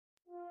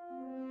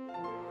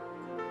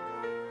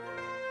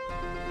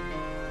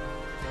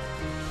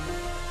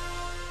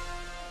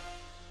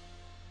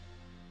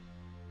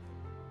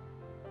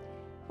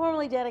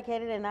Originally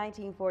dedicated in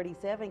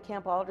 1947,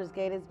 Camp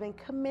Aldersgate has been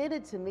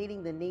committed to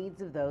meeting the needs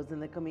of those in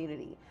the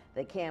community.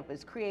 The camp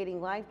is creating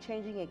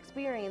life-changing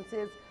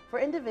experiences for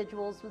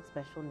individuals with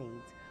special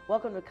needs.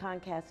 Welcome to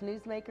Comcast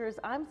Newsmakers.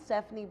 I'm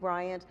Stephanie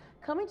Bryant,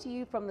 coming to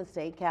you from the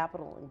state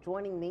capitol. And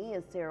joining me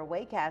is Sarah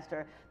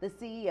Wacaster, the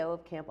CEO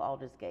of Camp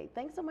Aldersgate.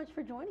 Thanks so much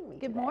for joining me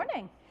Good today.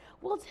 morning.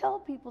 Well, tell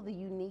people the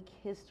unique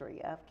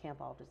history of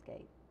Camp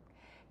Aldersgate.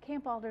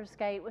 Camp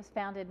Aldersgate was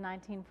founded in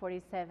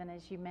 1947,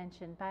 as you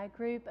mentioned, by a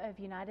group of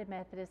United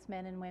Methodist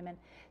men and women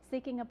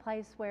seeking a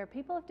place where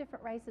people of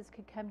different races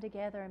could come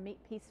together and meet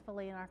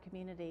peacefully in our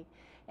community.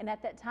 And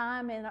at that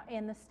time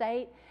in the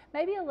state,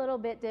 maybe a little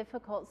bit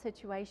difficult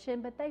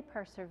situation, but they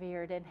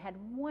persevered and had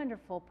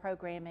wonderful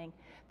programming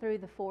through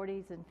the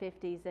 40s and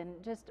 50s,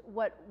 and just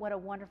what a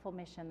wonderful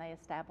mission they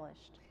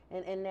established.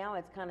 And now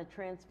it's kind of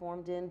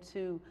transformed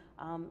into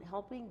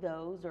helping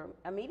those, or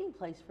a meeting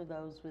place for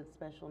those with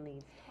special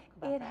needs.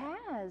 It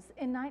has.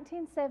 In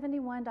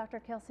 1971, Dr.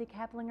 Kelsey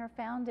Kaplinger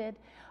founded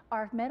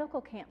our medical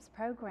camps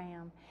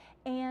program,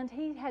 and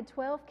he had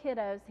 12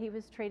 kiddos he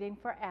was treating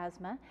for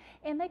asthma,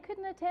 and they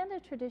couldn't attend a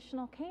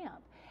traditional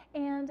camp.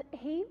 And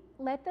he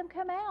let them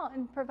come out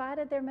and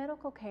provided their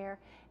medical care.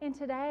 And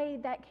today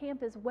that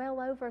camp is well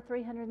over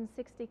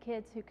 360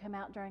 kids who come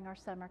out during our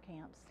summer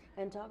camps.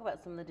 And talk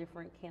about some of the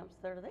different camps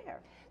that are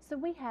there. So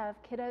we have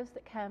kiddos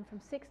that come from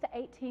 6 to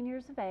 18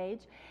 years of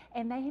age,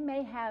 and they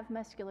may have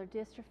muscular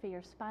dystrophy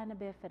or spina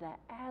bifida,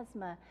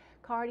 asthma,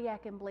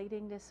 cardiac and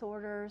bleeding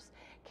disorders,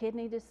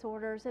 kidney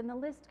disorders, and the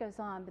list goes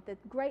on. But the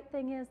great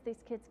thing is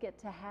these kids get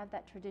to have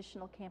that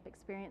traditional camp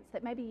experience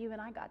that maybe you and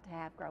I got to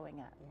have growing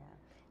up. Yeah.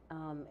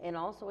 And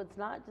also, it's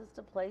not just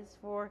a place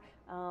for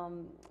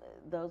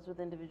those with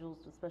individuals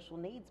with special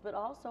needs, but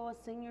also a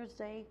Seniors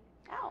Day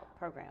Out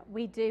program.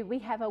 We do. We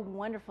have a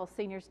wonderful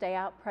Seniors Day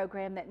Out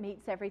program that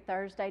meets every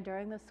Thursday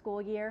during the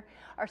school year.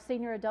 Our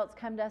senior adults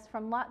come to us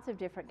from lots of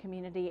different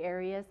community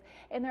areas,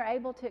 and they're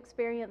able to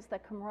experience the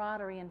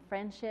camaraderie and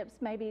friendships.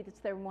 Maybe it's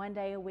their one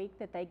day a week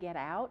that they get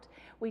out.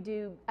 We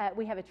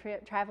have a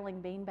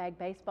traveling beanbag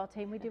baseball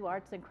team. We do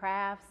arts and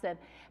crafts and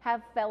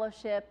have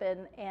fellowship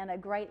and a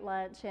great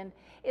lunch, and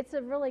it's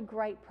a really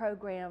great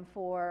program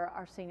for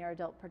our senior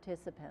adult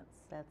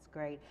participants. That's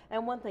great.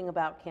 And one thing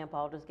about Camp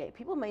Aldersgate,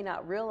 people may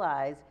not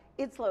realize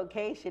its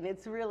location.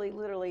 It's really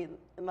literally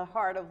in the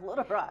heart of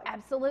Little Rock.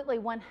 Absolutely,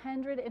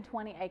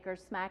 120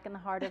 acres smack in the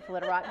heart of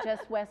Little Rock,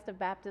 just west of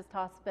Baptist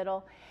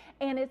Hospital.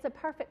 And it's a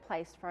perfect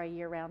place for our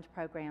year-round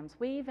programs.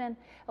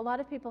 A lot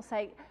of people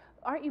say,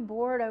 aren't you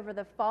bored over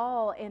the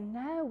fall? And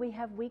no, we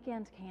have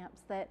weekend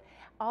camps that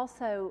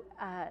also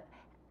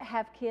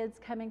have kids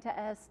coming to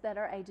us that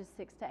are ages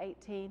 6 to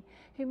 18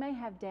 who may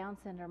have Down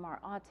syndrome or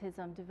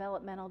autism,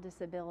 developmental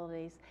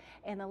disabilities,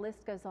 and the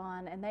list goes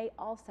on. And they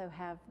also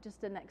have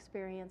just an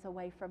experience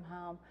away from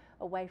home,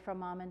 away from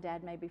mom and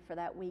dad maybe for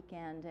that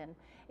weekend, and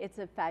it's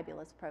a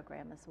fabulous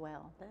program as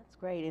well. That's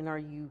great. And are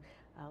you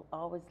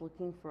always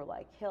looking for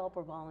help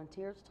or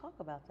volunteers? Talk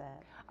about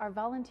that. Our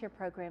volunteer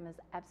program is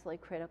absolutely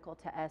critical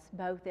to us,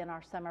 both in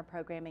our summer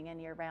programming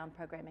and year-round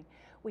programming.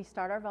 We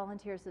start our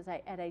volunteers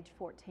at age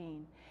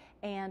 14,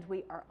 and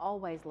we are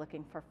always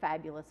looking for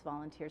fabulous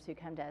volunteers who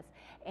come to us.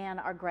 And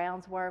our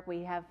grounds work,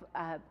 we have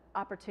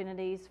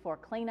opportunities for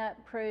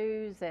cleanup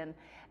crews, and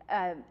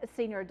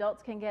senior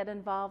adults can get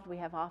involved. We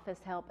have office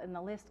help, and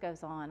the list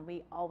goes on.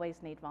 We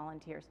always need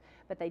volunteers,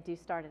 but they do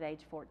start at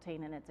age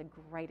 14, and it's a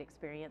great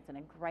experience and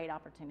a great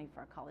opportunity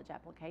for a college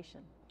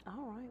application.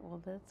 All right,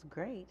 well, that's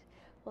great.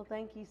 Well,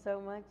 thank you so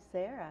much,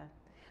 Sarah.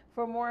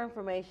 For more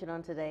information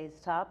on today's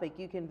topic,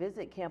 you can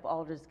visit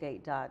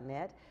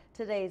campaldersgate.net.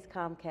 Today's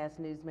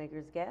Comcast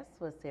Newsmakers guest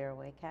was Sarah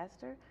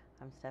Wacaster.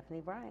 I'm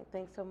Stephanie Bryant.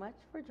 Thanks so much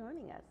for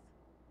joining us.